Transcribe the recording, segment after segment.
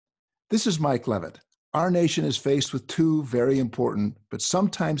This is Mike Levitt. Our nation is faced with two very important, but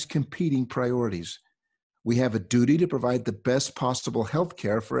sometimes competing priorities. We have a duty to provide the best possible health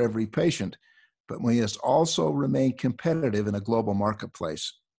care for every patient, but we must also remain competitive in a global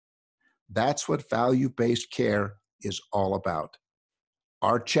marketplace. That's what value-based care is all about.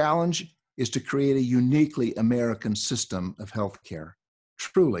 Our challenge is to create a uniquely American system of healthcare.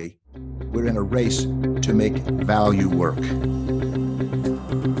 Truly, we're in a race to make value work.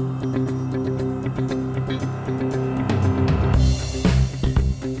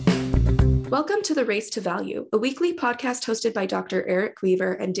 Welcome to The Race to Value, a weekly podcast hosted by Dr. Eric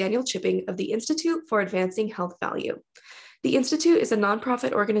Weaver and Daniel Chipping of the Institute for Advancing Health Value. The Institute is a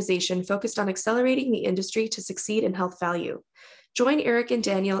nonprofit organization focused on accelerating the industry to succeed in health value. Join Eric and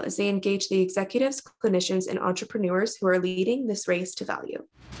Daniel as they engage the executives, clinicians, and entrepreneurs who are leading this race to value.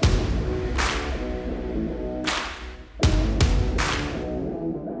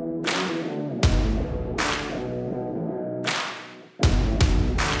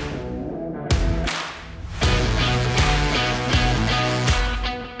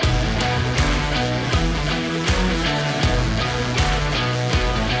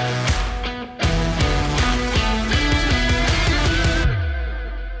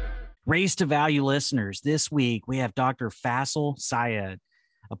 Race to Value listeners, this week we have Dr. Faisel Syed,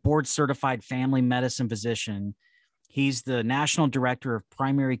 a board-certified family medicine physician. He's the National Director of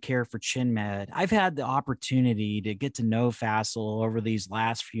Primary Care for ChinMed. I've had the opportunity to get to know Faisel over these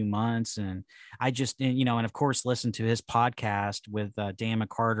last few months, and I just, and of course, listen to his podcast with Dan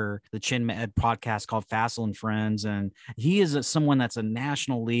McCarter, the ChinMed podcast called Faisel and Friends, and he is someone that's a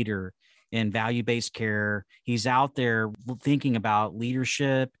national leader in value-based care. He's out there thinking about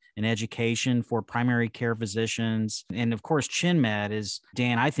leadership and education for primary care physicians. And of course, ChinMed is,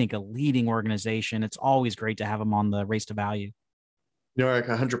 Dan, I think, a leading organization. It's always great to have him on the Race to Value. No, I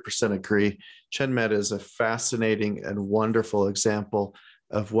 100% agree. ChinMed is a fascinating and wonderful example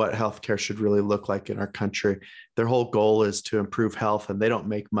of what healthcare should really look like in our country. Their whole goal is to improve health, and they don't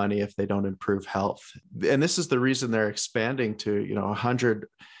make money if they don't improve health. And this is the reason they're expanding to 100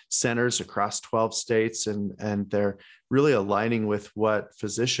 centers across 12 states, and they're really aligning with what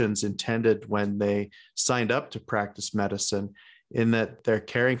physicians intended when they signed up to practice medicine, in that they're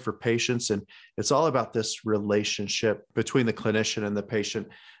caring for patients. And it's all about this relationship between the clinician and the patient.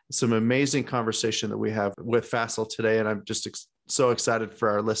 Some amazing conversation that we have with Faisel today, and I'm just so excited for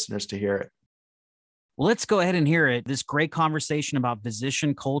our listeners to hear it. Well, let's go ahead and hear it. This great conversation about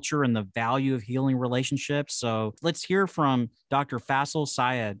physician culture and the value of healing relationships. So let's hear from Dr. Faisel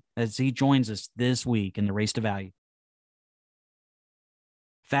Syed as he joins us this week in the Race to Value.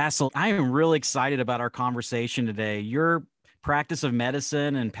 Faisel, I am really excited about our conversation today. Your practice of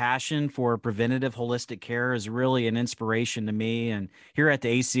medicine and passion for preventative holistic care is really an inspiration to me. And here at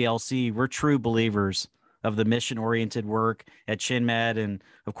the ACLC, we're true believers of the mission-oriented work at ChinMed. And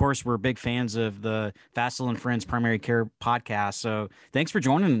of course, we're big fans of the Faisel and Friends Primary Care podcast. So thanks for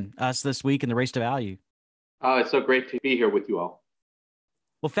joining us this week in the Race to Value. It's so great to be here with you all.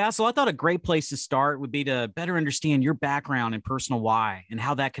 Well, Faisel, I thought a great place to start would be to better understand your background and personal why and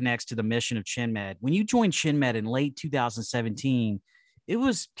how that connects to the mission of ChinMed. When you joined ChinMed in late 2017, it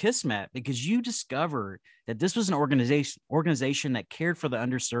was Kismet because you discovered that this was an organization that cared for the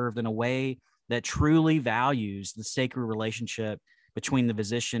underserved in a way that truly values the sacred relationship between the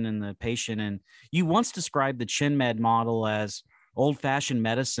physician and the patient. And you once described the ChinMed model as old-fashioned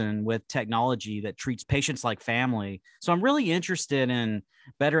medicine with technology that treats patients like family. So I'm really interested in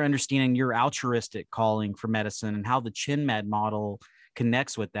better understanding your altruistic calling for medicine and how the ChinMed model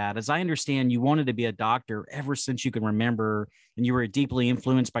connects with that. As I understand, you wanted to be a doctor ever since you can remember, and you were deeply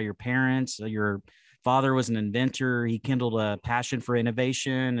influenced by your parents. Your father was an inventor. He kindled a passion for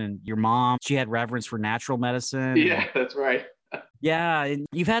innovation, and your mom, she had reverence for natural medicine. Yeah, that's right. Yeah. And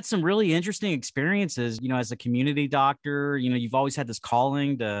you've had some really interesting experiences, as a community doctor. You've always had this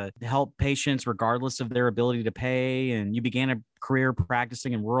calling to help patients regardless of their ability to pay. And you began a career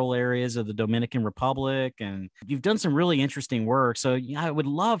practicing in rural areas of the Dominican Republic. And you've done some really interesting work. So I would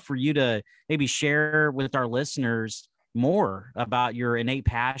love for you to maybe share with our listeners more about your innate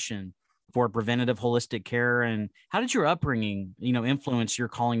passion for preventative holistic care, and how did your upbringing, influence your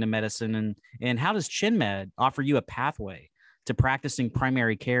calling to medicine, and how does ChinMed offer you a pathway to practicing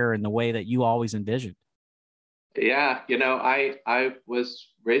primary care in the way that you always envisioned? Yeah, I was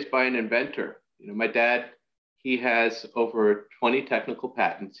raised by an inventor. My dad, he has over 20 technical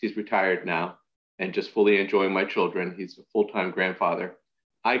patents. He's retired now and just fully enjoying my children. He's a full-time grandfather.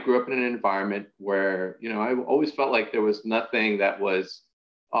 I grew up in an environment where, I always felt like there was nothing that was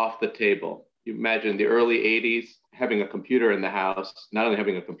off the table. You imagine the early 80s, having a computer in the house, not only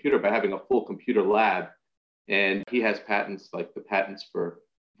having a computer, but having a full computer lab. And he has patents, like the patents for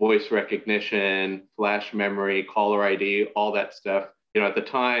voice recognition, flash memory, caller ID, all that stuff. At the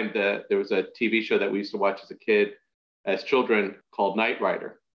time, there was a TV show that we used to watch as a kid, as children, called Knight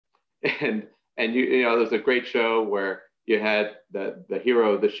Rider. And there was a great show where you had the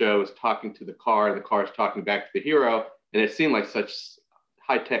hero of the show is talking to the car, and the car is talking back to the hero. And it seemed like such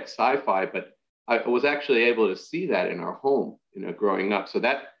high-tech sci-fi, but I was actually able to see that in our home, growing up. So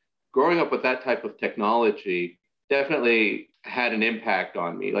that growing up with that type of technology definitely had an impact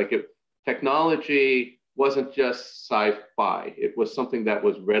on me. Technology wasn't just sci-fi. It was something that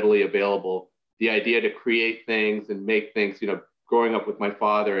was readily available. The idea to create things and make things, growing up with my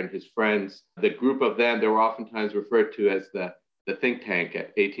father and his friends, the group of them, they were oftentimes referred to as the think tank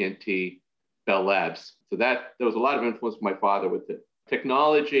at AT&T Bell Labs. So there was a lot of influence from my father with the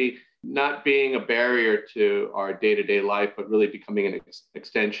technology not being a barrier to our day-to-day life, but really becoming an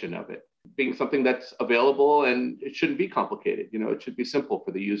extension of it, being something that's available, and it shouldn't be complicated. It should be simple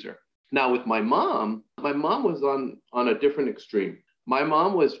for the user. Now with my mom was on a different extreme. My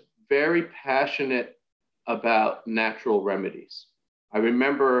mom was very passionate about natural remedies. I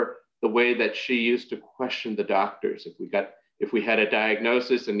remember the way that she used to question the doctors. If we had a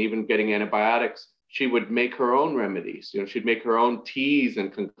diagnosis and even getting antibiotics, she would make her own remedies. She'd make her own teas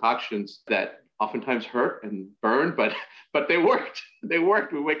and concoctions that oftentimes hurt and burn, but they worked. They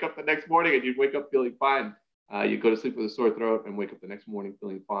worked. We wake up the next morning and you'd wake up feeling fine. You go to sleep with a sore throat and wake up the next morning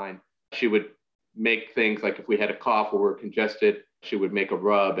feeling fine. She would make things like if we had a cough or we're congested, she would make a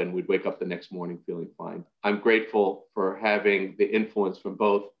rub and we'd wake up the next morning feeling fine. I'm grateful for having the influence from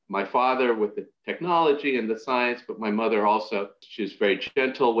both my father with the technology and the science, but my mother also. She was very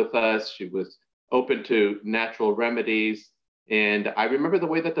gentle with us. She was open to natural remedies. And I remember the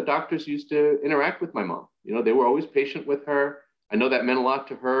way that the doctors used to interact with my mom. They were always patient with her. I know that meant a lot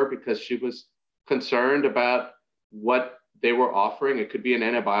to her because she was concerned about what they were offering. It could be an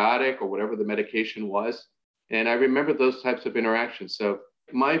antibiotic or whatever the medication was. And I remember those types of interactions. So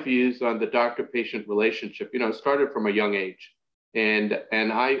my views on the doctor-patient relationship, started from a young age. And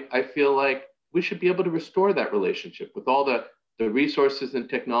I feel like we should be able to restore that relationship with all the resources and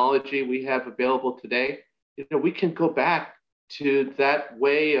technology we have available today. We can go back to that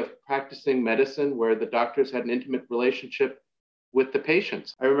way of practicing medicine where the doctors had an intimate relationship with the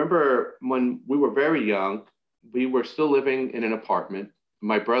patients. I remember when we were very young, we were still living in an apartment.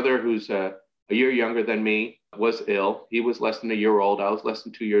 My brother, who's a year younger than me, was ill. He was less than a year old. I was less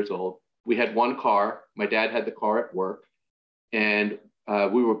than 2 years old. We had one car. My dad had the car at work. And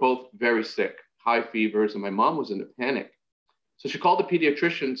we were both very sick, high fevers, and my mom was in a panic. So she called the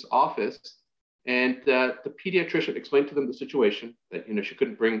pediatrician's office, and the pediatrician explained to them the situation, that she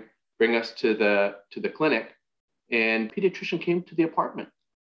couldn't bring us to the clinic. And pediatrician came to the apartment.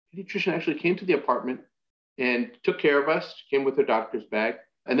 Pediatrician actually came to the apartment and took care of us. She came with her doctor's bag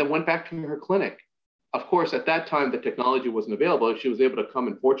and then went back to her clinic. Of course, at that time, the technology wasn't available. She was able to come,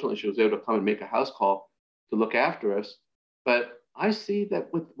 and fortunately, she was able to come and make a house call to look after us. But I see that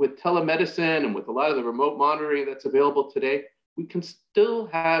with telemedicine and with a lot of the remote monitoring that's available today, we can still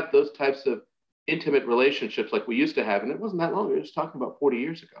have those types of intimate relationships like we used to have. And it wasn't that long. We were just talking about 40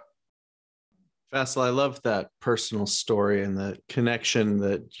 years ago. Faisel, I love that personal story and the connection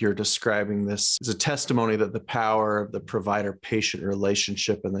that you're describing. This is a testimony that the power of the provider-patient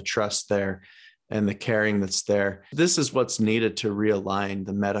relationship and the trust there and the caring that's there. This is what's needed to realign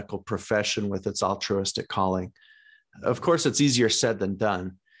the medical profession with its altruistic calling. Of course, it's easier said than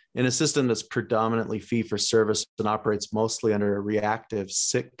done. In a system that's predominantly fee-for-service and operates mostly under a reactive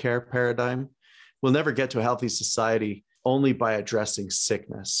sick care paradigm, we'll never get to a healthy society only by addressing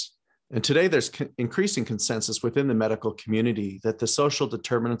sickness. And today there's increasing consensus within the medical community that the social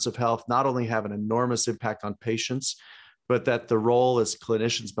determinants of health not only have an enormous impact on patients, but that the role as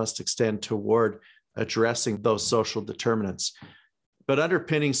clinicians must extend toward addressing those social determinants. But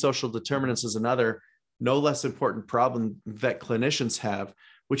underpinning social determinants is another, no less important problem that clinicians have,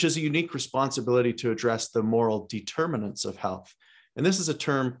 which is a unique responsibility to address the moral determinants of health. And this is a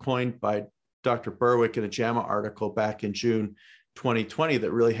term coined by Dr. Berwick in a JAMA article back in June 2020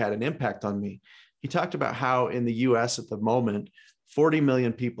 that really had an impact on me. He talked about how in the US at the moment, 40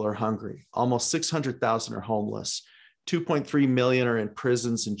 million people are hungry, almost 600,000 are homeless, 2.3 million are in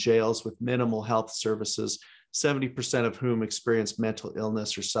prisons and jails with minimal health services, 70% of whom experience mental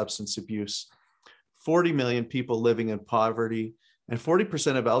illness or substance abuse, 40 million people living in poverty, and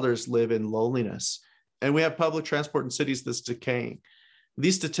 40% of elders live in loneliness. And we have public transport in cities that's decaying.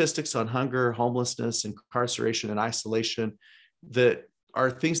 These statistics on hunger, homelessness, incarceration, and isolation that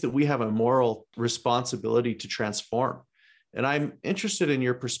are things that we have a moral responsibility to transform. And I'm interested in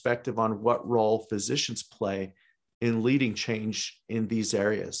your perspective on what role physicians play in leading change in these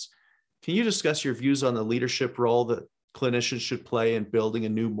areas. Can you discuss your views on the leadership role that clinicians should play in building a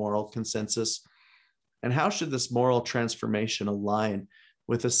new moral consensus? And how should this moral transformation align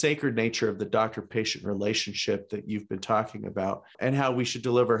with the sacred nature of the doctor-patient relationship that you've been talking about, and how we should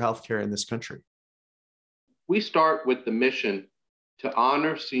deliver healthcare in this country? We start with the mission to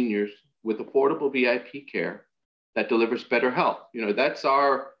honor seniors with affordable VIP care that delivers better health. That's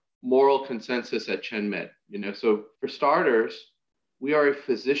our moral consensus at ChenMed. So for starters, we are a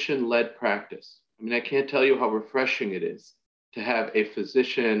physician-led practice. I can't tell you how refreshing it is to have a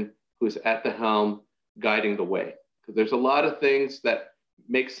physician who's at the helm guiding the way. Because there's a lot of things that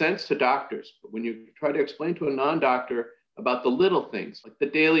make sense to doctors, but when you try to explain to a non-doctor about the little things, like the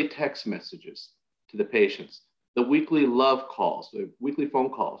daily text messages to the patients, the weekly love calls, the weekly phone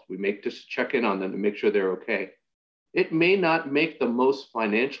calls we make just to check in on them to make sure they're okay, it may not make the most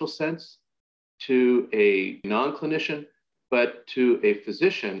financial sense to a non-clinician, but to a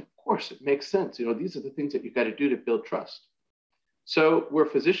physician, of course, it makes sense. These are the things that you got to do to build trust. So we're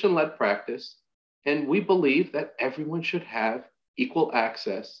physician-led practice, and we believe that everyone should have equal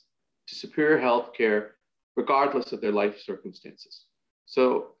access to superior health care, regardless of their life circumstances.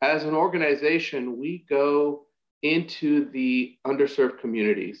 So as an organization, we go into the underserved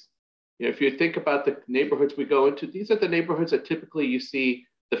communities. If you think about the neighborhoods we go into, these are the neighborhoods that typically you see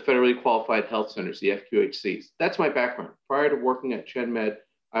the federally qualified health centers, the FQHCs. That's my background. Prior to working at ChenMed,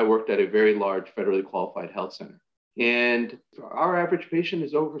 I worked at a very large federally qualified health center. And our average patient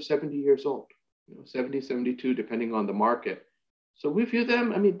is over 70 years old, 70, 72, depending on the market. So we view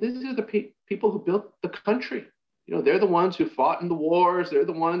them, these are the people who built the country. They're the ones who fought in the wars. They're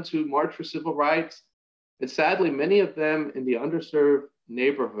the ones who marched for civil rights. And sadly, many of them in the underserved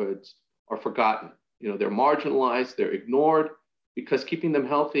neighborhoods are forgotten. They're marginalized, they're ignored, because keeping them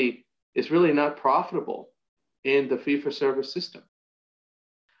healthy is really not profitable in the fee-for-service system.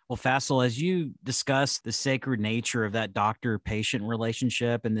 Well, Faisel, as you discuss the sacred nature of that doctor-patient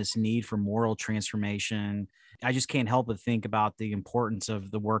relationship and this need for moral transformation, I just can't help but think about the importance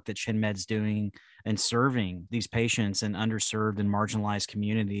of the work that ChenMed's doing and serving these patients in underserved and marginalized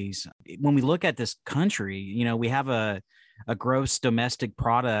communities. When we look at this country, we have a gross domestic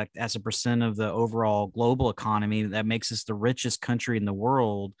product as a percent of the overall global economy that makes us the richest country in the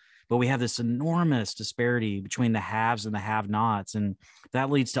world. But we have this enormous disparity between the haves and the have-nots. And that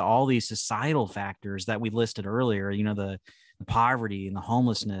leads to all these societal factors that we listed earlier, the poverty and the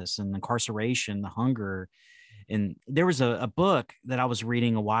homelessness and the incarceration, the hunger. And there was a book that I was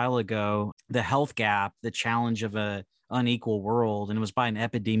reading a while ago, The Health Gap, The Challenge of an Unequal World. And it was by an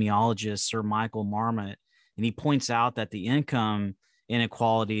epidemiologist, Sir Michael Marmot. And he points out that the income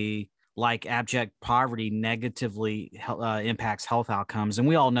inequality, like abject poverty, negatively impacts health outcomes. And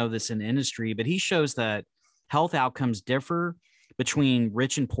we all know this in the industry, but he shows that health outcomes differ between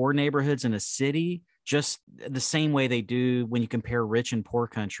rich and poor neighborhoods in a city, just the same way they do when you compare rich and poor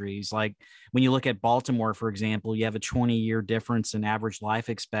countries. Like when you look at Baltimore, for example, you have a 20-year difference in average life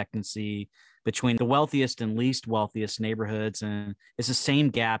expectancy between the wealthiest and least wealthiest neighborhoods. And it's the same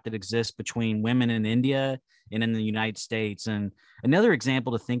gap that exists between women in India and in the United States. And another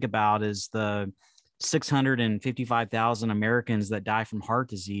example to think about is the 655,000 Americans that die from heart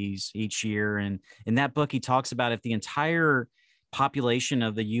disease each year. And in that book, he talks about if the entire population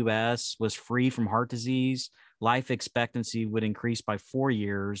of the US was free from heart disease, life expectancy would increase by 4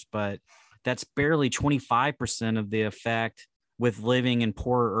 years, but that's barely 25% of the effect with living in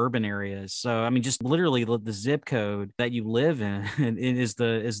poor urban areas. So, just literally the zip code that you live in is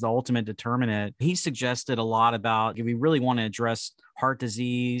the ultimate determinant. He suggested a lot about, if we really want to address heart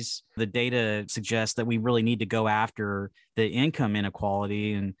disease, the data suggests that we really need to go after the income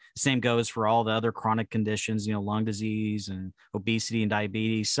inequality. And the same goes for all the other chronic conditions, lung disease and obesity and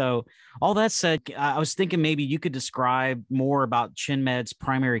diabetes. So all that said, I was thinking maybe you could describe more about ChenMed's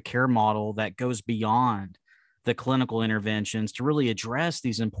primary care model that goes beyond the clinical interventions to really address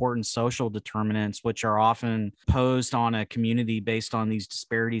these important social determinants, which are often posed on a community based on these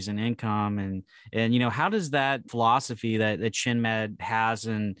disparities in income. And how does that philosophy that ChenMed has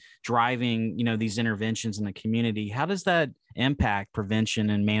in driving, these interventions in the community, how does that impact prevention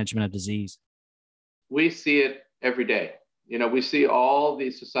and management of disease? We see it every day. We see all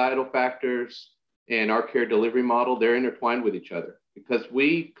these societal factors in our care delivery model. They're intertwined with each other because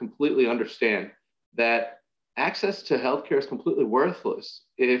we completely understand that access to healthcare is completely worthless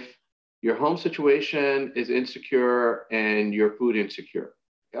if your home situation is insecure and your food insecure.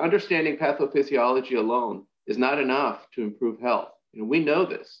 Understanding pathophysiology alone is not enough to improve health. We know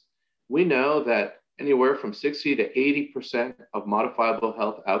this. We know that anywhere from 60 to 80% of modifiable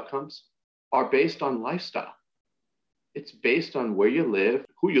health outcomes are based on lifestyle. It's based on where you live,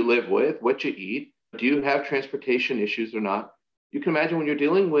 who you live with, what you eat. Do you have transportation issues or not? You can imagine when you're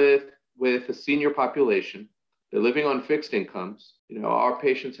dealing with a senior population, they're living on fixed incomes. Our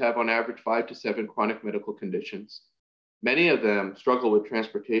patients have on average 5 to 7 chronic medical conditions. Many of them struggle with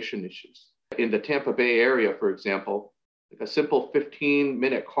transportation issues. In the Tampa Bay area, for example, like a simple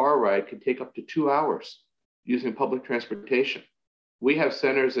 15-minute car ride can take up to 2 hours using public transportation. We have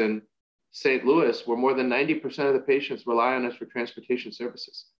centers in St. Louis where more than 90% of the patients rely on us for transportation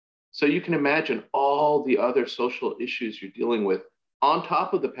services. So you can imagine all the other social issues you're dealing with on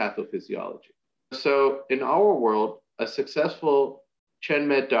top of the pathophysiology. So in our world, a successful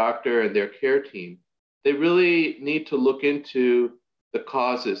ChenMed doctor and their care team, they really need to look into the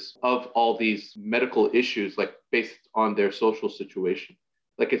causes of all these medical issues, like based on their social situation.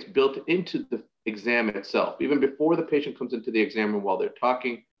 Like it's built into the exam itself. Even before the patient comes into the exam room, while they're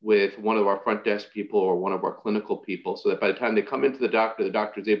talking with one of our front desk people or one of our clinical people, so that by the time they come into the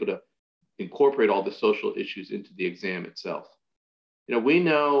doctor is able to incorporate all the social issues into the exam itself. We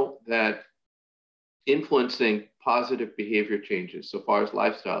know that influencing positive behavior changes so far as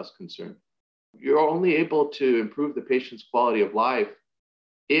lifestyle is concerned, you're only able to improve the patient's quality of life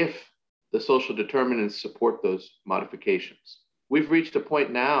if the social determinants support those modifications. We've reached a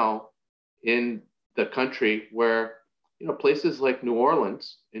point now in the country where, places like New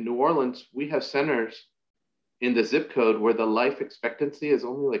Orleans, we have centers in the zip code where the life expectancy is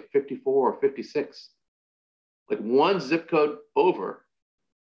only like 54 or 56. Like one zip code over,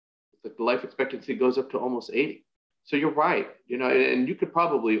 the life expectancy goes up to almost 80. So you're right, and you could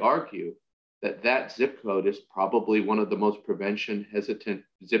probably argue that zip code is probably one of the most prevention hesitant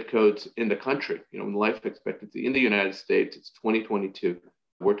zip codes in the country. In life expectancy in the United States, it's 2022.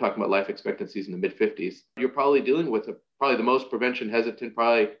 We're talking about life expectancies in the mid 50s. You're probably dealing with probably the most prevention hesitant,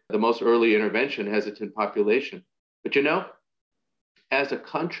 probably the most early intervention hesitant population. But as a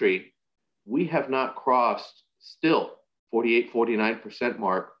country, we have not crossed still 48, 49%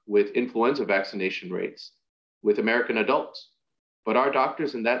 mark with influenza vaccination rates with American adults. But our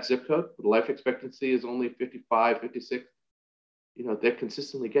doctors in that zip code, the life expectancy is only 55, 56. They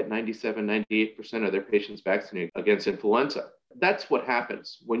consistently get 97, 98% of their patients vaccinated against influenza. That's what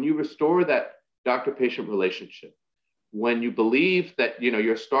happens when you restore that doctor-patient relationship. When you believe that,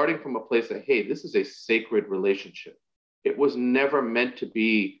 you're starting from a place that, hey, this is a sacred relationship. It was never meant to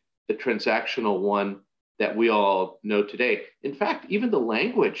be the transactional one that we all know today. In fact, even the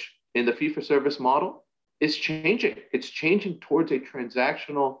language in the fee-for-service model is changing. It's changing towards a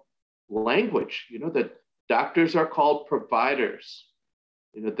transactional language. That doctors are called providers.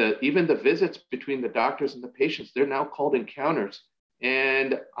 Even the visits between the doctors and the patients, they're now called encounters.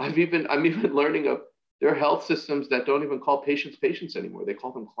 And I'm even learning of there are health systems that don't even call patients anymore. They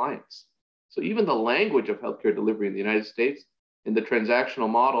call them clients. So even the language of healthcare delivery in the United States, in the transactional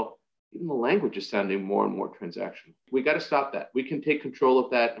model, even the language is sounding more and more transactional. We got to stop that. We can take control of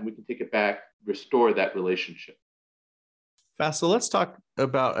that and we can take it back, restore that relationship. Faisel, let's talk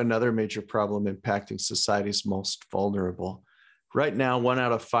about another major problem impacting society's most vulnerable. Right now, 1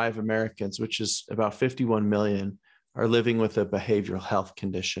 out of 5 Americans, which is about 51 million, are living with a behavioral health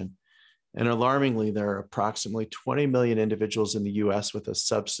condition. And alarmingly, there are approximately 20 million individuals in the US with a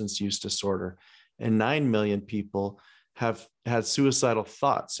substance use disorder, and 9 million people have had suicidal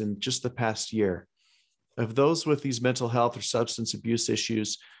thoughts in just the past year. Of those with these mental health or substance abuse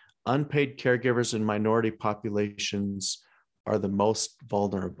issues, unpaid caregivers in minority populations are the most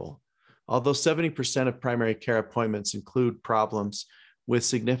vulnerable. Although 70% of primary care appointments include problems with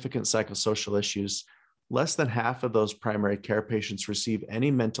significant psychosocial issues, less than half of those primary care patients receive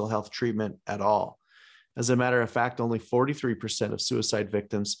any mental health treatment at all. As a matter of fact, only 43% of suicide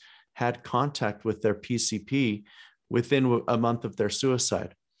victims had contact with their PCP within a month of their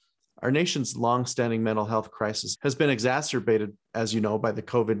suicide. Our nation's longstanding mental health crisis has been exacerbated, as you know, by the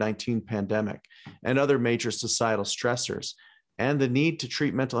COVID-19 pandemic and other major societal stressors. And the need to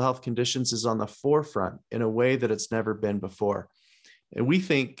treat mental health conditions is on the forefront in a way that it's never been before. And we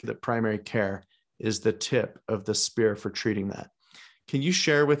think that primary care is the tip of the spear for treating that. Can you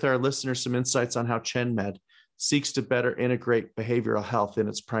share with our listeners some insights on how ChenMed seeks to better integrate behavioral health in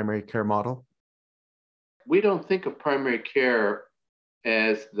its primary care model? We don't think of primary care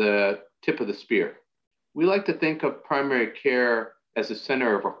as the tip of the spear. We like to think of primary care as the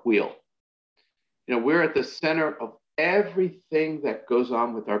center of a wheel. We're at the center of everything that goes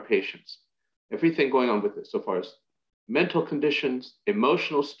on with our patients, everything going on with it so far as mental conditions,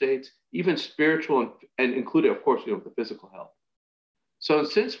 emotional states, even spiritual and included, of course, the physical health. So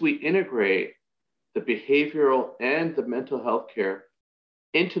since we integrate the behavioral and the mental health care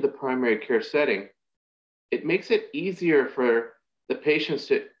into the primary care setting, it makes it easier for the patients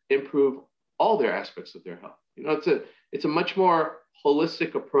to improve all their aspects of their health. It's a much more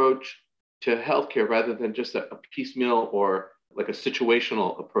holistic approach to healthcare rather than just a piecemeal or like a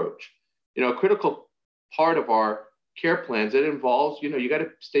situational approach. A critical part of our care plans, it involves, you got to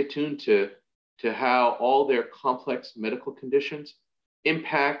stay tuned to how all their complex medical conditions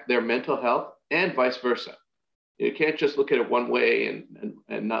impact their mental health and vice versa. You can't just look at it one way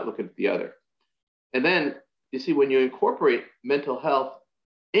and not look at it the other. And then you see, when you incorporate mental health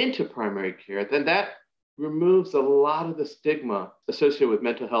into primary care, then that removes a lot of the stigma associated with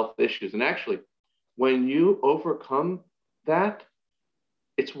mental health issues. And actually, when you overcome that,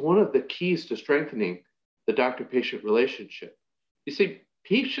 it's one of the keys to strengthening the doctor-patient relationship. You see,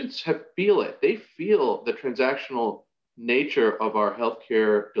 patients feel it. They feel the transactional nature of our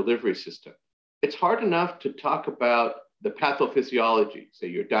healthcare delivery system. It's hard enough to talk about the pathophysiology, say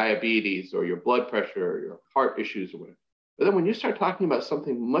your diabetes or your blood pressure or your heart issues or whatever. But then when you start talking about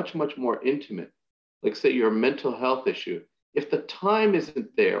something much, much more intimate, like say your mental health issue, if the time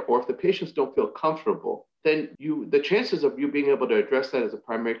isn't there or if the patients don't feel comfortable, then the chances of you being able to address that as a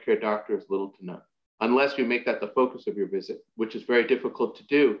primary care doctor is little to none, unless you make that the focus of your visit, which is very difficult to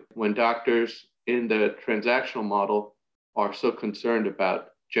do when doctors in the transactional model are so concerned about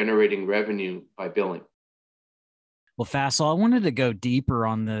generating revenue by billing. Well, Faisel, I wanted to go deeper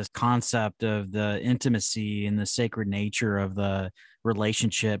on this concept of the intimacy and the sacred nature of the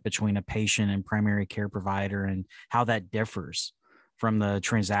relationship between a patient and primary care provider and how that differs from the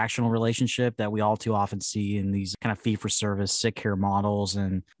transactional relationship that we all too often see in these kind of fee-for-service sick care models.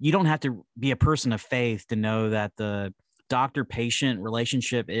 And you don't have to be a person of faith to know that the doctor-patient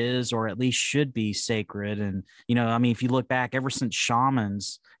relationship is, or at least should be, sacred. And, if you look back, ever since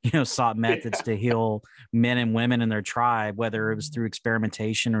shamans, sought methods to heal men and women in their tribe, whether it was through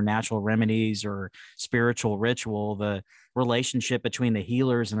experimentation or natural remedies or spiritual ritual, the relationship between the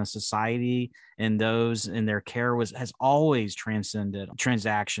healers in a society and those in their care has always transcended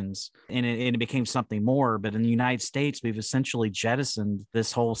transactions, and it became something more. But in the United States, we've essentially jettisoned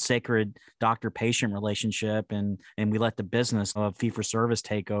this whole sacred doctor-patient relationship, and we let the business of fee-for-service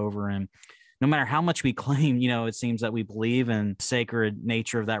take over. And no matter how much we claim, it seems that we believe in sacred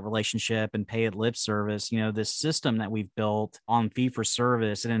nature of that relationship and pay it lip service, this system that we've built on fee for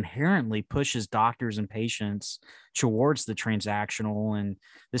service, it inherently pushes doctors and patients towards the transactional. And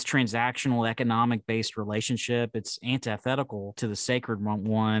this transactional economic based relationship, it's antithetical to the sacred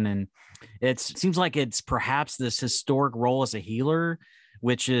one. And it seems like it's perhaps this historic role as a healer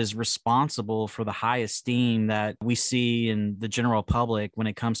which is responsible for the high esteem that we see in the general public when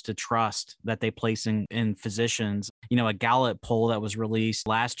it comes to trust that they place in physicians. A Gallup poll that was released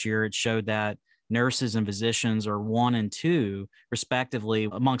last year, it showed that nurses and physicians are 1 and 2, respectively,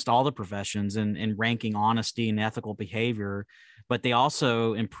 amongst all the professions in ranking honesty and ethical behavior. But they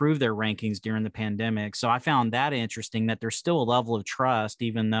also improved their rankings during the pandemic. So I found that interesting, that there's still a level of trust,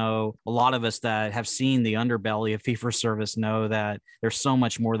 even though a lot of us that have seen the underbelly of fee-for-service know that there's so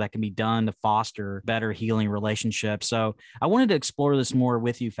much more that can be done to foster better healing relationships. So I wanted to explore this more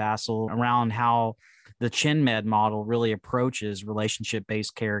with you, Faisel, around how the ChinMed model really approaches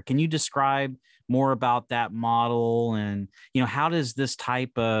relationship-based care. Can you describe more about that model and, how does this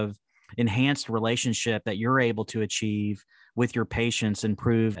type of enhanced relationship that you're able to achieve with your patients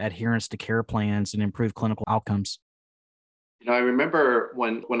improve adherence to care plans and improve clinical outcomes? I remember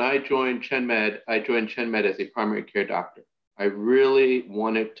when I joined ChenMed, I joined ChenMed as a primary care doctor. I really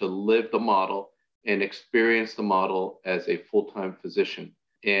wanted to live the model and experience the model as a full-time physician.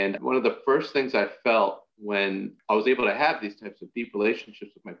 And one of the first things I felt when I was able to have these types of deep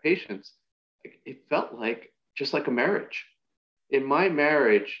relationships with my patients, it felt just like a marriage. In my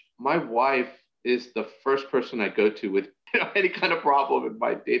marriage, my wife is the first person I go to with any kind of problem in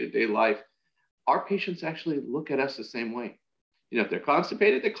my day-to-day life. Our patients actually look at us the same way. If they're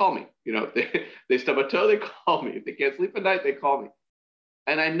constipated, they call me. If they stub a toe, they call me. If they can't sleep at night, they call me.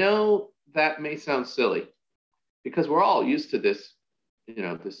 And I know that may sound silly because we're all used to this,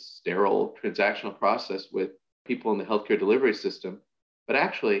 this sterile transactional process with people in the healthcare delivery system. But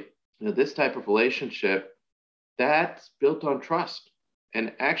actually, this type of relationship, that's built on trust.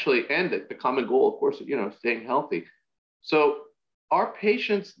 And actually, and the common goal, of course, staying healthy. So our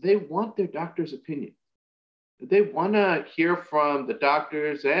patients, they want their doctor's opinion. They want to hear from the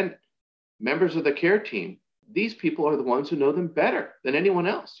doctors and members of the care team. These people are the ones who know them better than anyone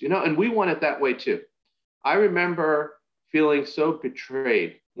else, and we want it that way too. I remember feeling so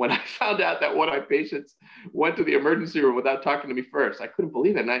betrayed when I found out that one of my patients went to the emergency room without talking to me first. I couldn't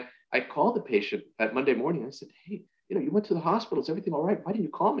believe it. And I called the patient that Monday morning. I said, hey, you went to the hospital. Is everything all right? Why didn't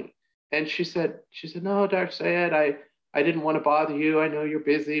you call me? And she said, no, Dr. Syed, I didn't want to bother you. I know you're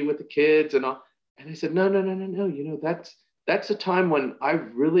busy with the kids and all. And I said, no. That's a time when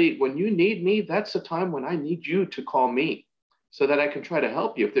when you need me, that's a time when I need you to call me so that I can try to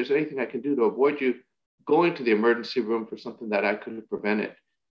help you. If there's anything I can do to avoid you going to the emergency room for something that I could have prevented,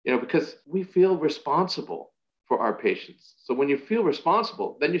 because we feel responsible for our patients. So when you feel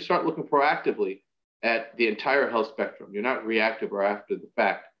responsible, then you start looking proactively at the entire health spectrum. You're not reactive or after the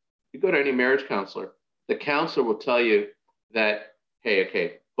fact. You go to any marriage counselor, the counselor will tell you that, hey,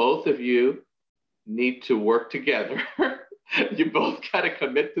 okay, both of you need to work together. You both got to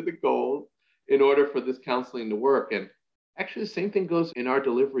commit to the goal in order for this counseling to work. And actually, the same thing goes in our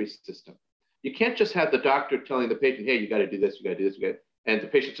delivery system. You can't just have the doctor telling the patient, hey, you got to do this, you got to do this, and the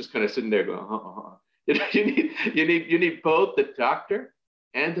patient just kind of sitting there going, You need both the doctor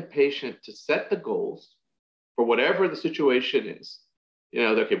and the patient to set the goals for whatever the situation is.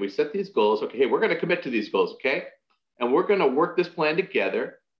 Okay, we set these goals. Okay, hey, we're going to commit to these goals, okay? And we're going to work this plan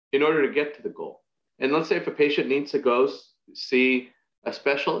together in order to get to the goal. And let's say if a patient needs to go see a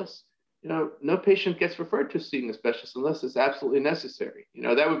specialist, no patient gets referred to seeing a specialist unless it's absolutely necessary.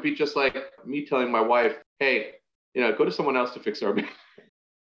 That would be just like me telling my wife, hey, go to someone else to fix our baby.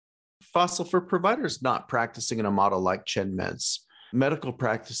 Faisel, for providers not practicing in a model like ChenMed's, medical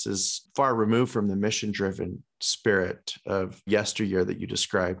practice is far removed from the mission-driven spirit of yesteryear that you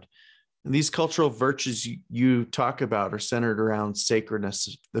described. And these cultural virtues you talk about are centered around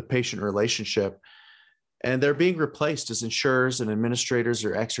sacredness, the patient relationship, and they're being replaced as insurers and administrators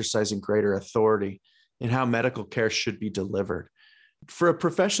are exercising greater authority in how medical care should be delivered. For a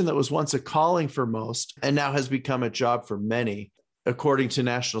profession that was once a calling for most and now has become a job for many, according to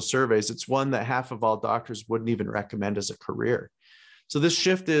national surveys, it's one that half of all doctors wouldn't even recommend as a career. So this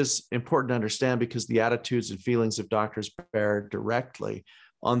shift is important to understand because the attitudes and feelings of doctors bear directly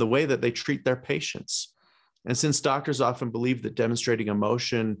on the way that they treat their patients. And since doctors often believe that demonstrating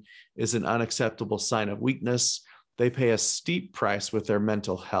emotion is an unacceptable sign of weakness, they pay a steep price with their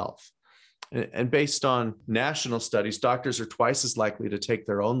mental health. And based on national studies, doctors are twice as likely to take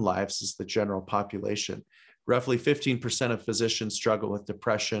their own lives as the general population. Roughly 15% of physicians struggle with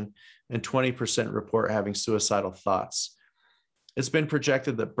depression, and 20% report having suicidal thoughts. It's been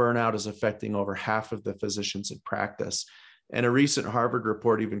projected that burnout is affecting over half of the physicians in practice. And a recent Harvard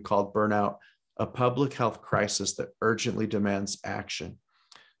report even called burnout a public health crisis that urgently demands action.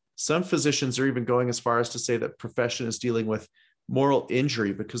 Some physicians are even going as far as to say that profession is dealing with moral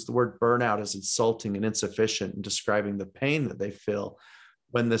injury because the word burnout is insulting and insufficient in describing the pain that they feel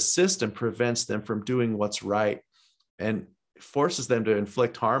when the system prevents them from doing what's right and forces them to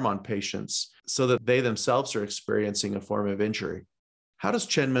inflict harm on patients so that they themselves are experiencing a form of injury. How does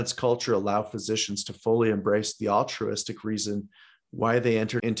ChenMed's culture allow physicians to fully embrace the altruistic reason why they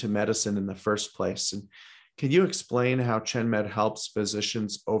entered into medicine in the first place? And can you explain how ChenMed helps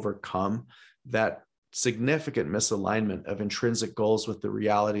physicians overcome that significant misalignment of intrinsic goals with the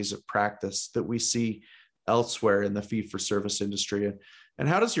realities of practice that we see elsewhere in the fee-for-service industry? And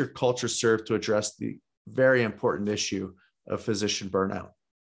how does your culture serve to address the very important issue of physician burnout?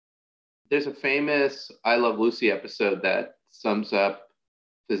 There's a famous I Love Lucy episode that sums up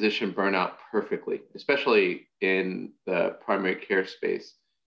physician burnout perfectly, especially in the primary care space.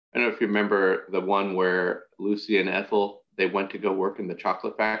 I don't know if you remember the one where Lucy and Ethel, they went to go work in the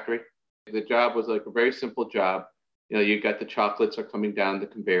chocolate factory. The job was like a very simple job. You got the chocolates are coming down the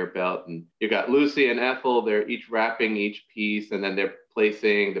conveyor belt, and you got Lucy and Ethel, they're each wrapping each piece, and then they're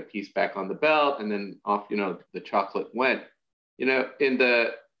placing the piece back on the belt, and then off, the chocolate went. In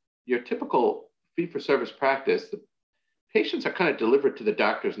your typical fee-for-service practice, the patients are kind of delivered to the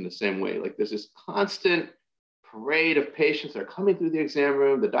doctors in the same way. Like there's this constant parade of patients that are coming through the exam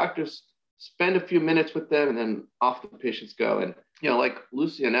room. The doctors spend a few minutes with them, and then off the patients go. And, like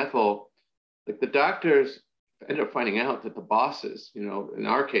Lucy and Ethel, like the doctors ended up finding out that the bosses, in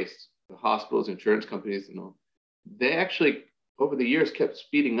our case, the hospitals, insurance companies, they actually, over the years, kept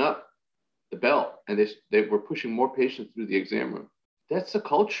speeding up the belt, and they were pushing more patients through the exam room. That's the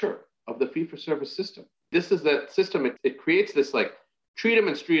culture of the fee-for-service system. This is the system. It creates this like treat them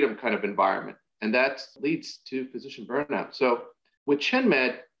and street them kind of environment, and that leads to physician burnout. So with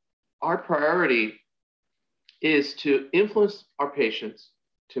ChenMed, our priority is to influence our patients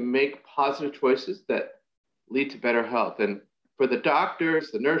to make positive choices that lead to better health. And for the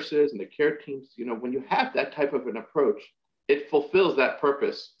doctors, the nurses, and the care teams, when you have that type of an approach, it fulfills that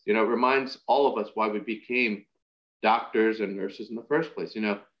purpose. It reminds all of us why we became doctors and nurses in the first place,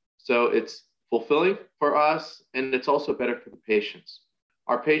 So it's fulfilling for us, and it's also better for the patients.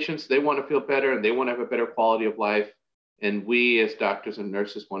 Our patients, they want to feel better and they want to have a better quality of life. And we as doctors and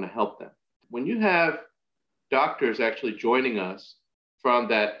nurses want to help them. When you have doctors actually joining us from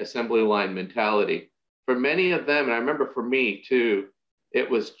that assembly line mentality, for many of them, and I remember for me too, it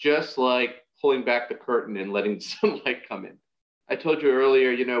was just like pulling back the curtain and letting the sunlight come in. I told you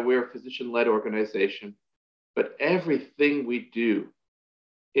earlier, we're a physician-led organization, but everything we do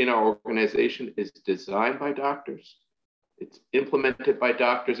in our organization is designed by doctors. It's implemented by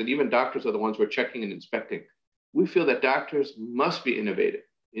doctors, and even doctors are the ones who are checking and inspecting. We feel that doctors must be innovative,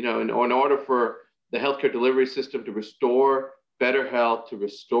 in order for the healthcare delivery system to restore better health, to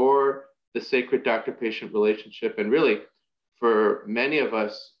restore the sacred doctor-patient relationship, and really for many of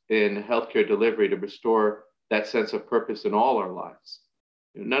us in healthcare delivery to restore that sense of purpose in all our lives.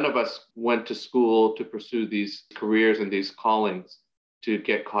 None of us went to school to pursue these careers and these callings to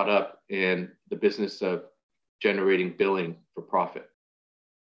get caught up in the business of generating billing for profit.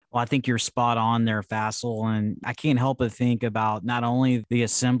 Well, I think you're spot on there, Faisel. And I can't help but think about not only the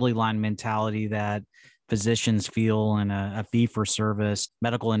assembly line mentality that physicians feel in a fee-for-service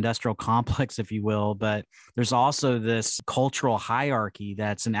medical industrial complex, if you will, but there's also this cultural hierarchy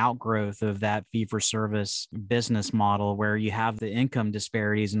that's an outgrowth of that fee-for-service business model, where you have the income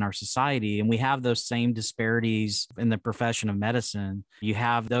disparities in our society, and we have those same disparities in the profession of medicine. You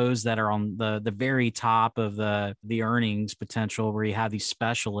have those that are on the very top of the earnings potential, where you have these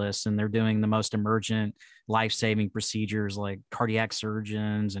specialists and they're doing the most emergent life-saving procedures like cardiac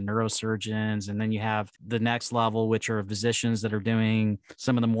surgeons and neurosurgeons. And then you have the next level, which are physicians that are doing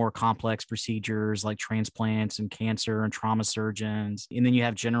some of the more complex procedures like transplants and cancer and trauma surgeons. And then you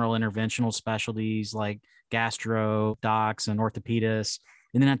have general interventional specialties like gastro docs and orthopedists.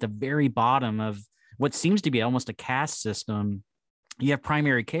 And then at the very bottom of what seems to be almost a caste system, you have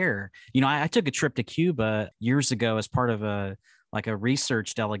primary care. I took a trip to Cuba years ago as part of a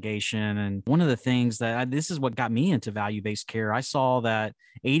research delegation. And one of the things this is what got me into value-based care. I saw that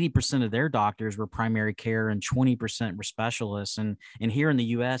 80% of their doctors were primary care and 20% were specialists. And here in the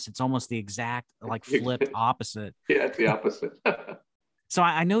US, it's almost the exact flipped opposite. Yeah, it's the opposite. So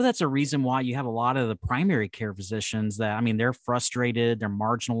I know that's a reason why you have a lot of the primary care physicians they're frustrated, they're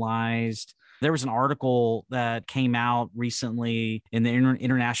marginalized. There was an article that came out recently in the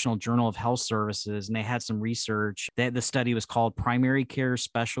International Journal of Health Services, and they had some research. The study was called Primary Care,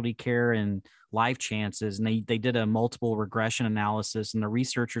 Specialty Care, and Life Chances. And they did a multiple regression analysis, and the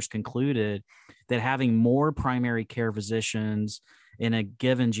researchers concluded that having more primary care physicians in a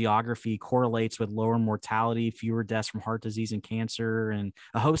given geography correlates with lower mortality, fewer deaths from heart disease and cancer, and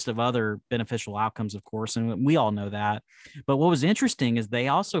a host of other beneficial outcomes, of course. And we all know that. But what was interesting is they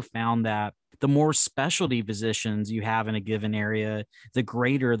also found that the more specialty physicians you have in a given area, the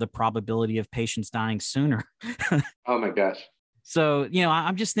greater the probability of patients dying sooner. Oh my gosh. So,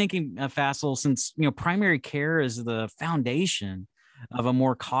 I'm just thinking, Faisel, since, primary care is the foundation of a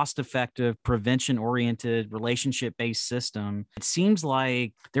more cost-effective, prevention-oriented, relationship-based system, it seems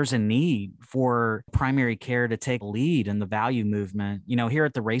like there's a need for primary care to take lead in the value movement. Here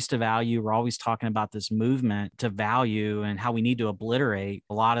at the Race to Value, we're always talking about this movement to value and how we need to obliterate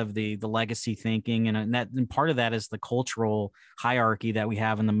a lot of the legacy thinking. And part of that is the cultural hierarchy that we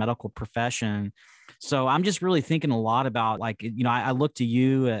have in the medical profession. So I'm just really thinking a lot about I look to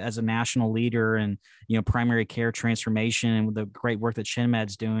you as a national leader in, primary care transformation and the great work that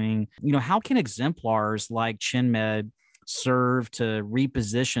ChinMed's doing. How can exemplars like ChinMed serve to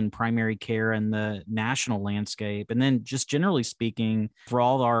reposition primary care in the national landscape? And then just generally speaking, for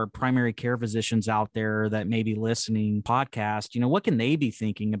all our primary care physicians out there that may be listening podcast, what can they be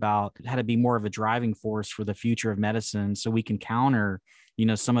thinking about how to be more of a driving force for the future of medicine so we can counter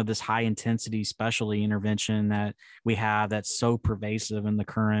some of this high intensity specialty intervention that we have that's so pervasive in the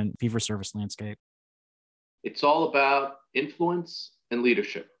current fee-for-service landscape? It's all about influence and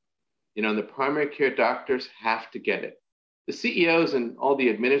leadership. The primary care doctors have to get it. The CEOs and all the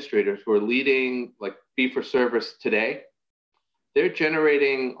administrators who are leading fee-for-service today, they're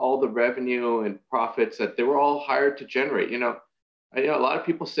generating all the revenue and profits that they were all hired to generate. I know a lot of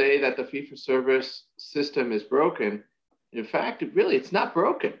people say that the fee-for-service system is broken. In fact, it's not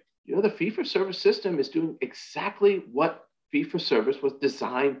broken. The fee-for-service system is doing exactly what fee-for-service was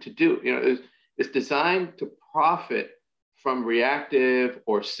designed to do. It's designed to profit from reactive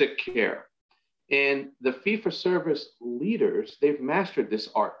or sick care. And the fee-for-service leaders, they've mastered this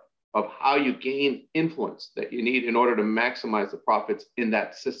art of how you gain influence that you need in order to maximize the profits in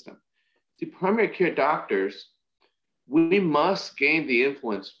that system. See, primary care doctors, we must gain the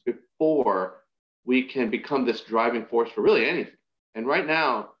influence before we can become this driving force for really anything. And right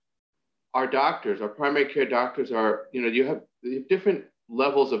now, our doctors, our primary care doctors are, you have different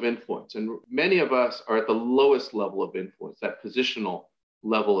levels of influence. And many of us are at the lowest level of influence, that positional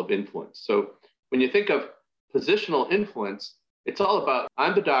level of influence. So when you think of positional influence, it's all about,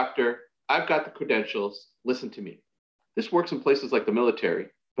 I'm the doctor, I've got the credentials, listen to me. This works in places like the military,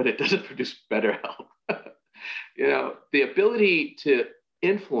 but it doesn't produce better health. The ability to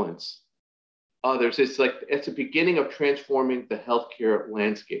influence others, it's a beginning of transforming the healthcare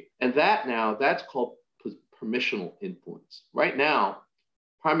landscape. And that's called permissional influence. Right now,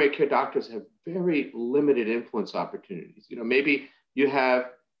 primary care doctors have very limited influence opportunities. Maybe you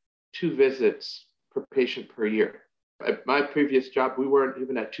have 2 visits per patient per year. At my previous job, we weren't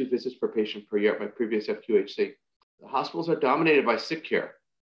even at 2 visits per patient per year at my previous FQHC. The hospitals are dominated by sick care.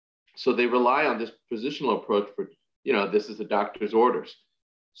 So they rely on this positional approach for, this is the doctor's orders.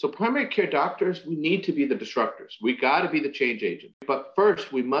 So primary care doctors, we need to be the disruptors. We got to be the change agent. But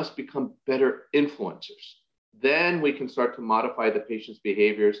first, we must become better influencers. Then we can start to modify the patient's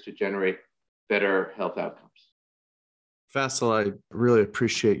behaviors to generate better health outcomes. Faisel, I really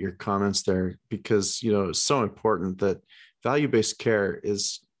appreciate your comments there because, it's so important that value-based care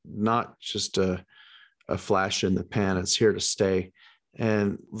is not just a flash in the pan, it's here to stay.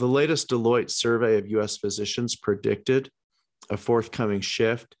 And the latest Deloitte survey of US physicians predicted a forthcoming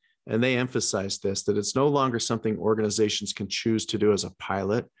shift. And they emphasized this, that it's no longer something organizations can choose to do as a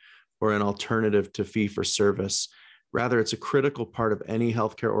pilot or an alternative to fee-for-service. Rather, it's a critical part of any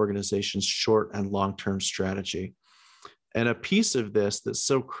healthcare organization's short and long-term strategy. And a piece of this that's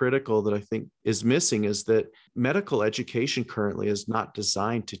so critical that I think is missing is that medical education currently is not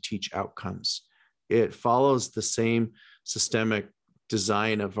designed to teach outcomes. It follows the same systemic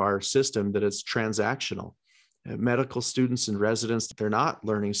design of our system that it's transactional. Medical students and residents, they're not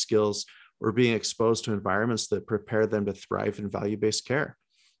learning skills or being exposed to environments that prepare them to thrive in value-based care.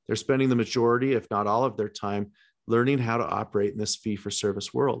 They're spending the majority, if not all of their time, learning how to operate in this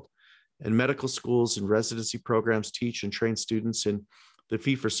fee-for-service world. And medical schools and residency programs teach and train students in the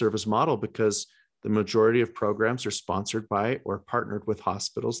fee-for-service model because the majority of programs are sponsored by or partnered with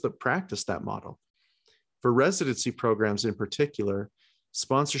hospitals that practice that model. For residency programs in particular,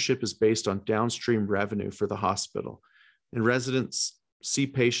 sponsorship is based on downstream revenue for the hospital. And residents see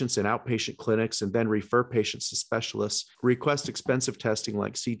patients in outpatient clinics and then refer patients to specialists, request expensive testing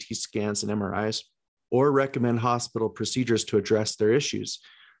like CT scans and MRIs, or recommend hospital procedures to address their issues.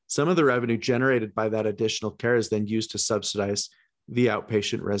 Some of the revenue generated by that additional care is then used to subsidize the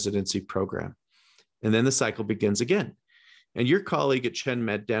outpatient residency program. And then the cycle begins again. And your colleague at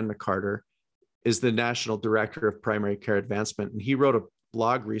ChenMed, Dan McCarter, is the National Director of Primary Care Advancement. And he wrote a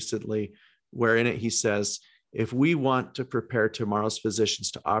blog recently where in it he says, if we want to prepare tomorrow's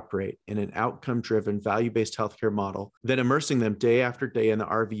physicians to operate in an outcome-driven, value-based healthcare model, then immersing them day after day in the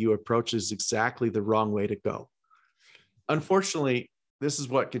RVU approach is exactly the wrong way to go. Unfortunately, this is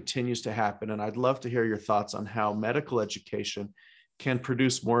what continues to happen. And I'd love to hear your thoughts on how medical education can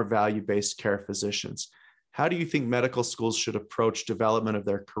produce more value-based care physicians. How do you think medical schools should approach development of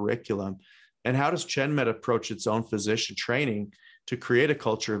their curriculum? And how does ChenMed approach its own physician training to create a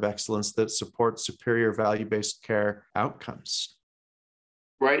culture of excellence that supports superior value-based care outcomes?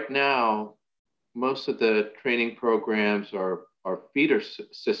 Right now, most of the training programs are feeder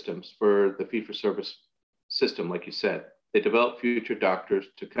systems for the fee-for-service system, like you said. They develop future doctors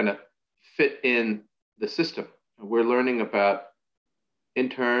to kind of fit in the system. We're learning about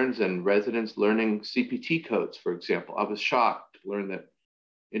interns and residents learning CPT codes, for example. I was shocked to learn that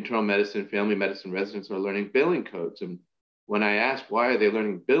internal medicine, family medicine residents are learning billing codes. And when I asked why are they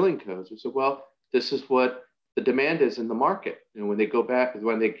learning billing codes, they said, well, this is what the demand is in the market. And when they go back,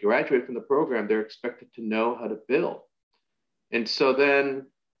 when they graduate from the program, they're expected to know how to bill. And so then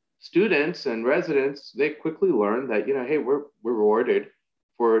students and residents, they quickly learn that, hey, we're rewarded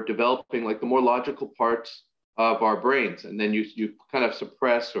for developing like the more logical parts of our brains. And then you kind of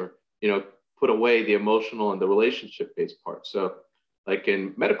suppress or, put away the emotional and the relationship-based parts. So like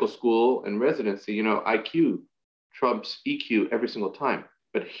in medical school and residency, IQ trumps EQ every single time.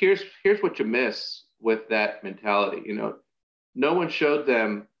 But here's what you miss with that mentality. No one showed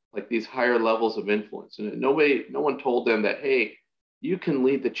them like these higher levels of influence. And no one told them that, hey, you can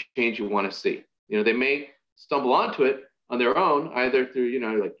lead the change you want to see. They may stumble onto it on their own, either through,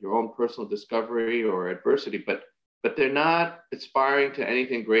 like your own personal discovery or adversity, but they're not aspiring to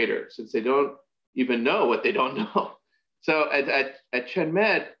anything greater since they don't even know what they don't know. So at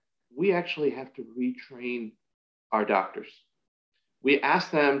ChenMed, we actually have to retrain our doctors. We ask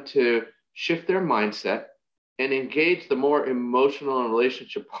them to shift their mindset and engage the more emotional and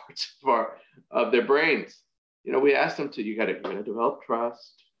relationship parts of their brains. We ask them to, you got to develop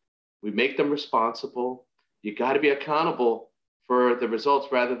trust. We make them responsible. You got to be accountable for the results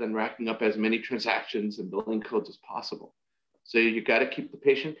rather than racking up as many transactions and billing codes as possible. So you got to keep the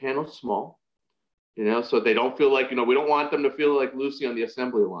patient panel small, so they don't feel like, we don't want them to feel like Lucy on the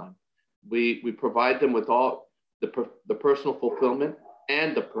assembly line. We provide them with all the personal fulfillment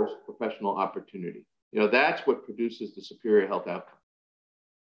and the professional opportunity. That's what produces the superior health outcome.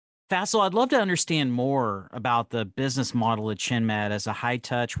 Faisel, I'd love to understand more about the business model at ChinMed as a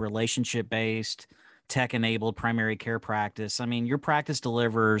high-touch, relationship-based, tech-enabled primary care practice. I mean, your practice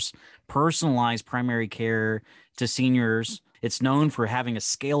delivers personalized primary care to seniors. It's known for having a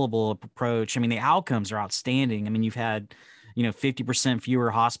scalable approach. I mean, the outcomes are outstanding. I mean, you've had 50%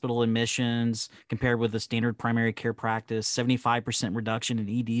 fewer hospital admissions compared with the standard primary care practice, 75% reduction in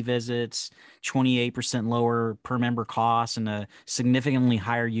ED visits, 28% lower per member costs, and a significantly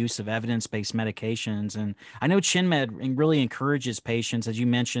higher use of evidence-based medications. And I know ChinMed really encourages patients, as you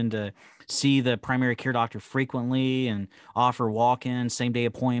mentioned, to see the primary care doctor frequently and offer walk-in, same-day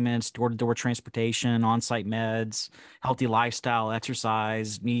appointments, door-to-door transportation, on-site meds, healthy lifestyle,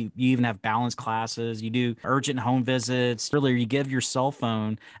 exercise. You even have balance classes. You do urgent home visits. Earlier, you give your cell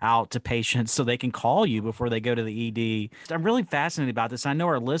phone out to patients so they can call you before they go to the ED. I'm really fascinated about this. I know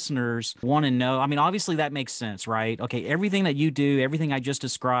our listeners want to know. I mean, obviously that makes sense, right? Okay, everything that you do, everything I just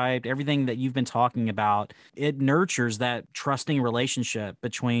described, everything that you've been talking about, it nurtures that trusting relationship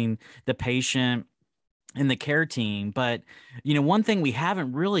between the patient and the care team. But, one thing we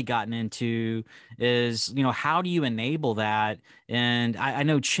haven't really gotten into is, how do you enable that? And I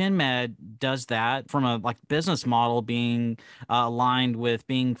know ChinMed does that from a business model being aligned with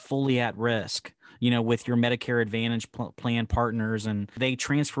being fully at risk, with your Medicare Advantage plan partners, and they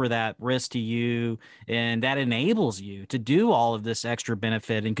transfer that risk to you, and that enables you to do all of this extra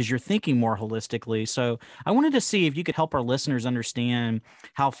benefit, and because you're thinking more holistically. So I wanted to see if you could help our listeners understand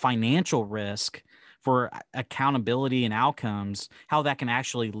how financial risk for accountability and outcomes, how that can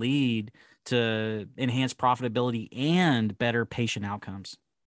actually lead to enhanced profitability and better patient outcomes.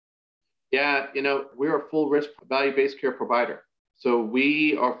 Yeah, we're a full risk value-based care provider. So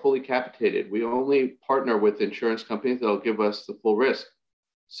we are fully capitated. We only partner with insurance companies that'll give us the full risk.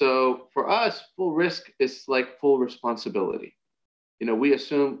 So for us, full risk is like full responsibility. We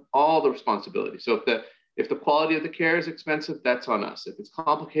assume all the responsibility. So if the quality of the care is expensive, that's on us. If it's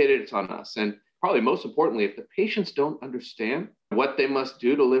complicated, it's on us. And probably most importantly, if the patients don't understand what they must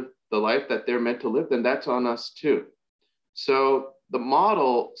do to live the life that they're meant to live, then that's on us too. So the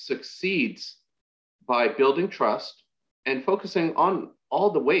model succeeds by building trust and focusing on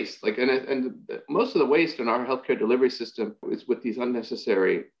all the waste. And most of the waste in our healthcare delivery system is with these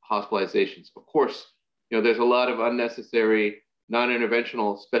unnecessary hospitalizations. Of course, there's a lot of unnecessary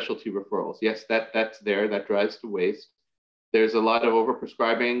non-interventional specialty referrals. Yes, that's there. That drives to waste. There's a lot of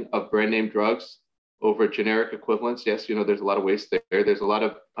overprescribing of brand name drugs over generic equivalents. Yes, there's a lot of waste there. There's a lot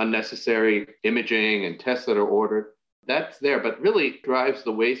of unnecessary imaging and tests that are ordered. That's there, but really drives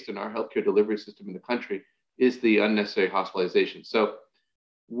the waste in our healthcare delivery system in the country is the unnecessary hospitalization. So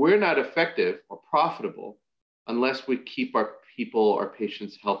we're not effective or profitable unless we keep our people, our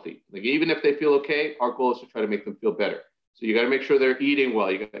patients healthy. Even if they feel okay, our goal is to try to make them feel better. So you got to make sure they're eating well.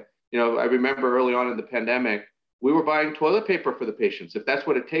 I remember early on in the pandemic, we were buying toilet paper for the patients. If that's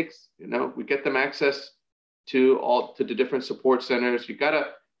what it takes, we get them access to the different support centers. You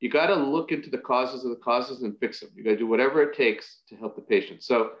gotta look into the causes of the causes and fix them. You gotta do whatever it takes to help the patient.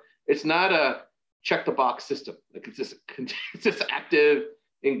 So it's not a check the box system. It's this active,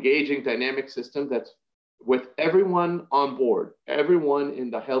 engaging, dynamic system that's with everyone on board, everyone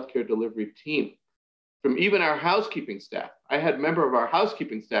in the healthcare delivery team, from even our housekeeping staff. I had a member of our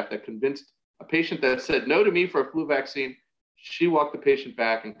housekeeping staff that convinced a patient that said no to me for a flu vaccine. She walked the patient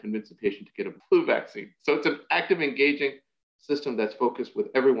back and convinced the patient to get a flu vaccine. So it's an active, engaging system that's focused with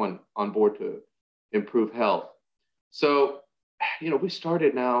everyone on board to improve health. So, we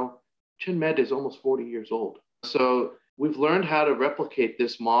started now, ChinMed is almost 40 years old. So we've learned how to replicate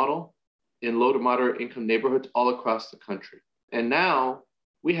this model in low to moderate income neighborhoods all across the country. And now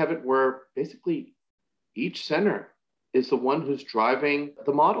we have it where basically each center is the one who's driving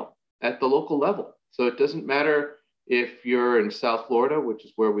the model at the local level. So it doesn't matter if you're in South Florida, which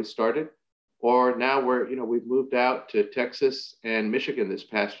is where we started, or now we've moved out to Texas and Michigan this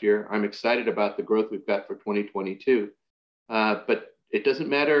past year. I'm excited about the growth we've got for 2022. But it doesn't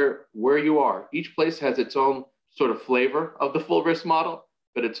matter where you are. Each place has its own sort of flavor of the full risk model,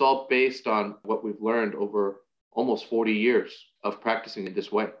 but it's all based on what we've learned over almost 40 years of practicing in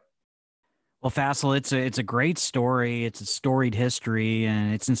this way. Well, Faisal, it's a great story. It's a storied history,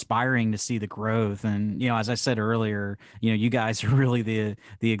 and it's inspiring to see the growth. And as I said earlier, you guys are really the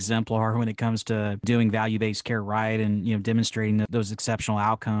exemplar when it comes to doing value-based care right, and demonstrating those exceptional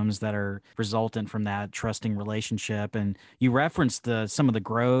outcomes that are resultant from that trusting relationship. And you referenced some of the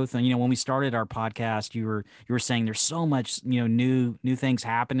growth, and when we started our podcast, you were saying there's so much new things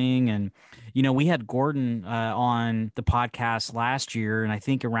happening, and we had Gordon on the podcast last year, and I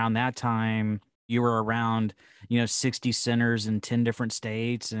think around that time you were around 60 centers in 10 different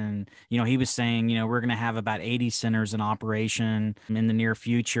states, and he was saying we're going to have about 80 centers in operation in the near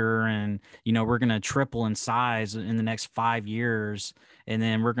future, and we're going to triple in size in the next 5 years, and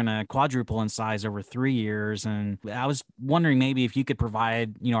then we're going to quadruple in size over 3 years. And I was wondering maybe if you could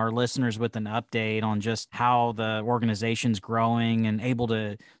provide our listeners with an update on just how the organization's growing and able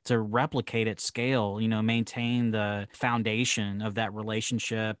to replicate at scale, maintain the foundation of that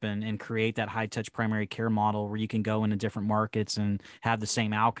relationship, and create that high touch primary care model where you can go into different markets and have the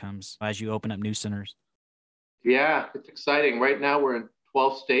same outcomes as you open up new centers. Yeah, it's exciting. Right now we're in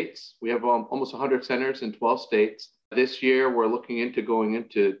 12 states. We have almost 100 centers in 12 states. This year we're looking into going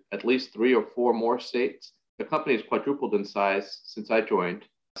into at least 3 or 4 more states. The company has quadrupled in size since I joined.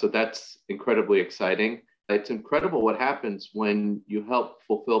 So that's incredibly exciting. It's incredible what happens when you help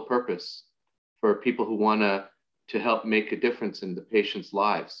fulfill purpose for people who want to help make a difference in the patients'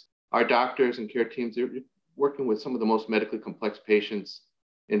 lives. Our doctors and care teams are working with some of the most medically complex patients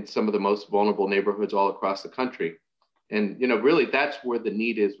in some of the most vulnerable neighborhoods all across the country. And, really that's where the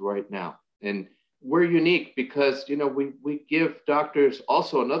need is right now. And we're unique because, we give doctors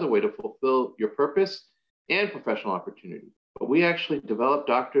also another way to fulfill your purpose and professional opportunity. But we actually develop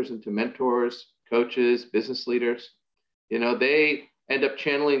doctors into mentors, coaches, business leaders. They end up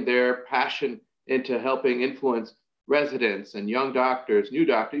channeling their passion into helping influence residents and young doctors, new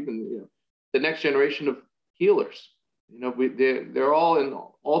doctors, even the next generation of healers. They're all in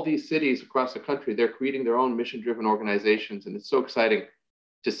all these cities across the country. They're creating their own mission-driven organizations, and it's so exciting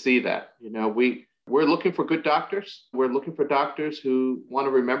to see that. We're looking for good doctors. We're looking for doctors who want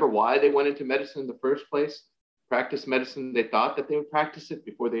to remember why they went into medicine in the first place, practice medicine. They thought that they would practice it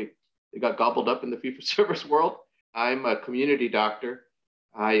before they got gobbled up in the fee-for-service world. I'm a community doctor.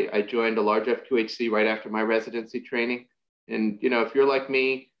 I joined a large FQHC right after my residency training. And, if you're like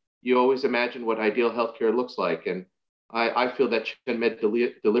me, you always imagine what ideal healthcare looks like. And I feel that ChenMed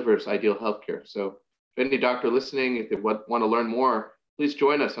delivers ideal healthcare. So if any doctor listening, if they want to learn more, please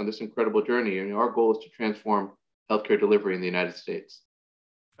join us on this incredible journey. And our goal is to transform healthcare delivery in the United States.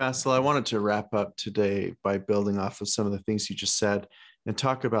 Faisel, I wanted to wrap up today by building off of some of the things you just said and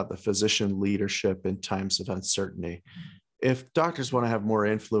talk about the physician leadership in times of uncertainty. If doctors want to have more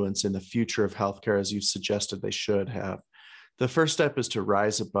influence in the future of healthcare, as you suggested they should have, the first step is to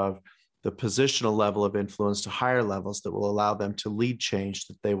rise above the positional level of influence to higher levels that will allow them to lead change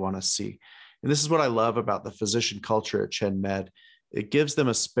that they want to see. And this is what I love about the physician culture at ChenMed. It gives them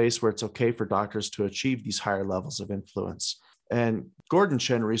a space where it's okay for doctors to achieve these higher levels of influence. And Gordon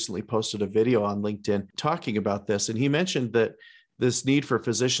Chen recently posted a video on LinkedIn talking about this, and he mentioned that this need for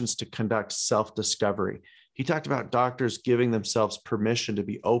physicians to conduct self-discovery. He talked about doctors giving themselves permission to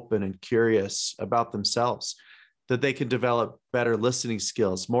be open and curious about themselves, that they can develop better listening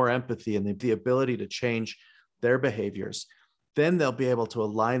skills, more empathy, and the ability to change their behaviors. Then they'll be able to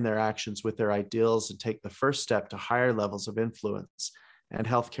align their actions with their ideals and take the first step to higher levels of influence and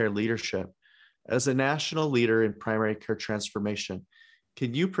healthcare leadership. As a national leader in primary care transformation,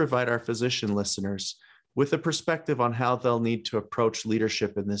 can you provide our physician listeners with a perspective on how they'll need to approach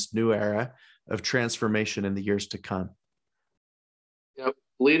leadership in this new era of transformation in the years to come?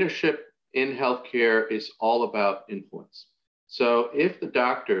 Leadership in healthcare is all about influence. So if the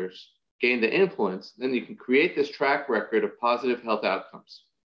doctors gain the influence, then you can create this track record of positive health outcomes.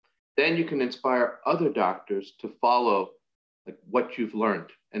 Then you can inspire other doctors to follow what you've learned.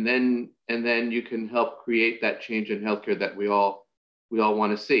 And then you can help create that change in healthcare that we all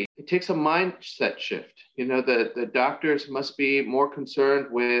want to see. It takes a mindset shift. The doctors must be more concerned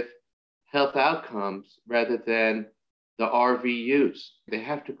with health outcomes rather than the RVUs. They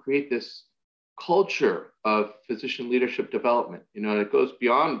have to create this culture of physician leadership development. It goes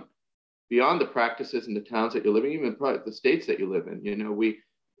beyond the practices in the towns that you're living, even the states that you live in. We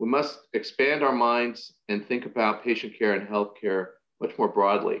must expand our minds and think about patient care and healthcare much more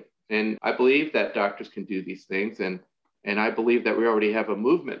broadly. And I believe that doctors can do these things. And I believe that we already have a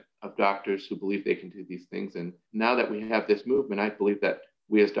movement of doctors who believe they can do these things. And now that we have this movement, I believe that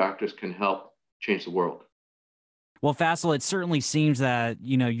we as doctors can help change the world. Well, Faisal, it certainly seems that,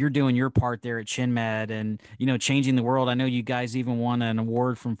 you're doing your part there at ChinMed and, changing the world. I know you guys even won an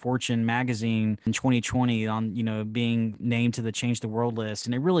award from Fortune magazine in 2020 on, being named to the Change the World list.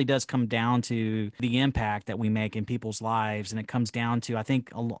 And it really does come down to the impact that we make in people's lives. And it comes down to, I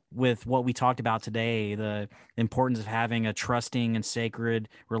think, with what we talked about today, the importance of having a trusting and sacred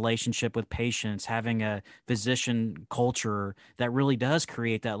relationship with patients, having a physician culture that really does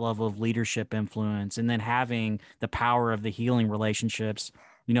create that level of leadership influence, and then having the power of the healing relationships.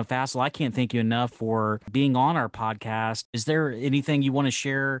 Faisal, I can't thank you enough for being on our podcast. Is there anything you want to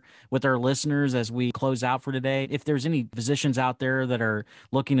share with our listeners as we close out for today? If there's any physicians out there that are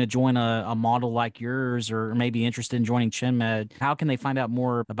looking to join a model like yours or maybe interested in joining ChinMed, how can they find out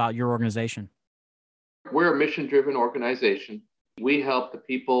more about your organization? We're a mission-driven organization. We help the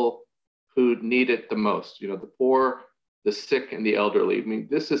people who need it the most, the poor, the sick, and the elderly. I mean,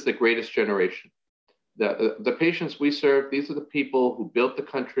 this is the greatest generation. The patients we serve, these are the people who built the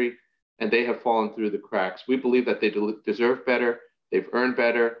country, and they have fallen through the cracks. We believe that they deserve better, they've earned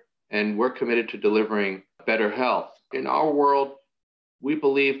better, and we're committed to delivering better health. In our world, we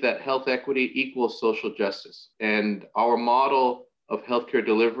believe that health equity equals social justice, and our model of healthcare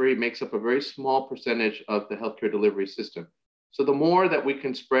delivery makes up a very small percentage of the healthcare delivery system. So the more that we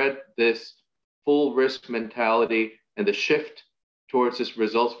can spread this full risk mentality and the shift towards this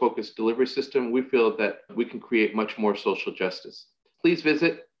results-focused delivery system, we feel that we can create much more social justice. Please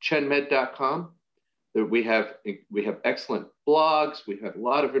visit chenmed.com. We have excellent blogs. We have a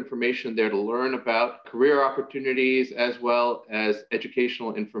lot of information there to learn about career opportunities as well as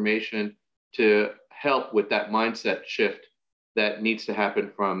educational information to help with that mindset shift that needs to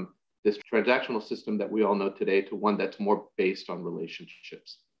happen from this transactional system that we all know today to one that's more based on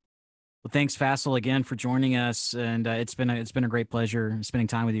relationships. Well, thanks, Faisal, again for joining us, and it's been a great pleasure spending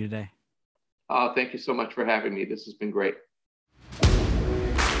time with you today. Thank you so much for having me. This has been great.